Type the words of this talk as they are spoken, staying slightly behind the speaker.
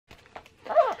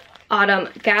Autumn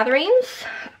Gatherings,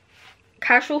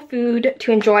 Casual Food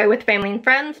to Enjoy with Family and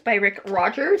Friends by Rick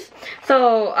Rogers.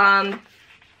 So,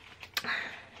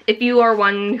 if you are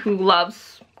one who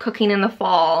loves cooking in the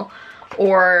fall,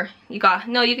 or you got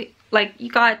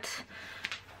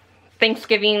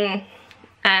Thanksgiving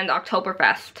and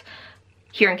Oktoberfest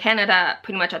here in Canada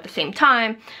pretty much at the same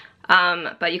time,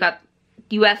 but you got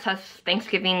US has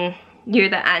Thanksgiving near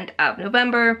the end of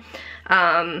November,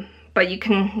 but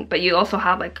you also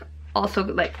have like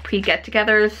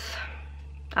pre-get-togethers.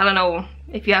 I don't know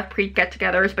if you have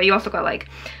pre-get-togethers, but you also got like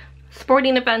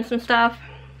sporting events and stuff,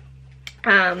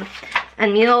 and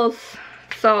meals.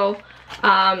 So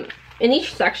in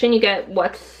each section you get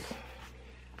what's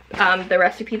the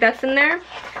recipe that's in there.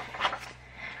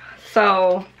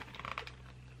 So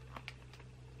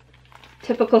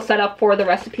typical setup for the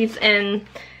recipes in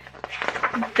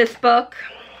this book.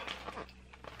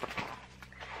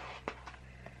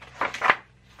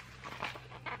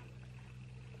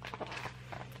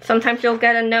 Sometimes you'll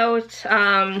get a note.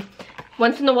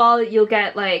 Once in a while you'll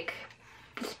get like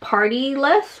this party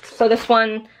list. So this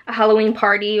one, a Halloween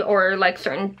party or like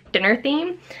certain dinner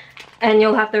theme, and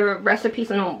you'll have the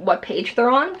recipes and what page they're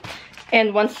on.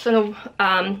 And once in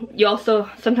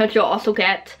a, sometimes you'll also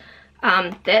get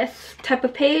this type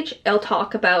of page. It'll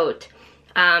talk about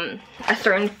a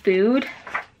certain food.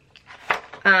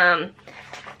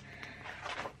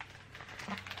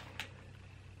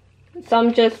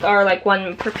 Some just are like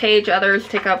one per page, others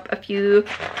take up a few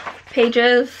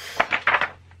pages.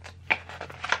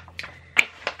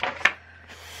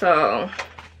 So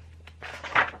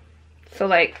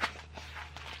like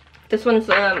this one's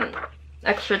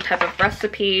extra type of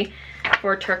recipe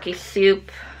for turkey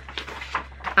soup.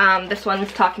 This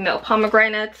one's talking about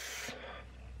pomegranates.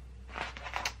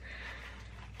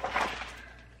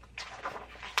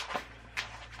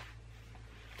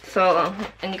 So,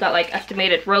 and you got like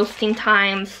estimated roasting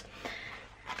times.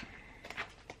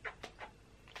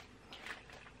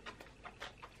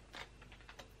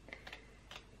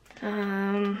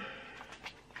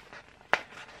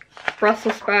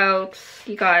 Brussels sprouts.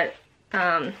 You got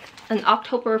an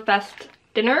Oktoberfest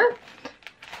dinner.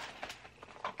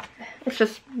 It's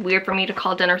just weird for me to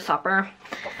call dinner supper.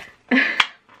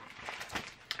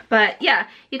 But yeah,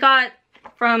 you got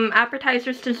from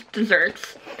appetizers to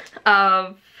desserts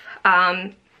of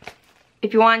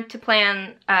if you want to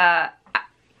plan an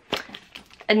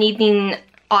evening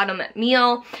autumn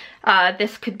meal,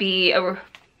 this could be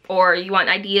or you want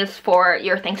ideas for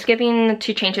your Thanksgiving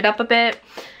to change it up a bit.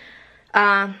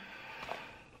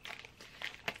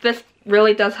 This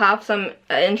really does have some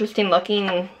interesting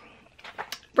looking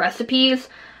recipes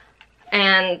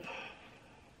and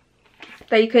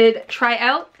that you could try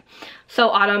out. So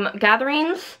Autumn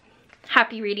Gatherings,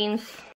 happy readings.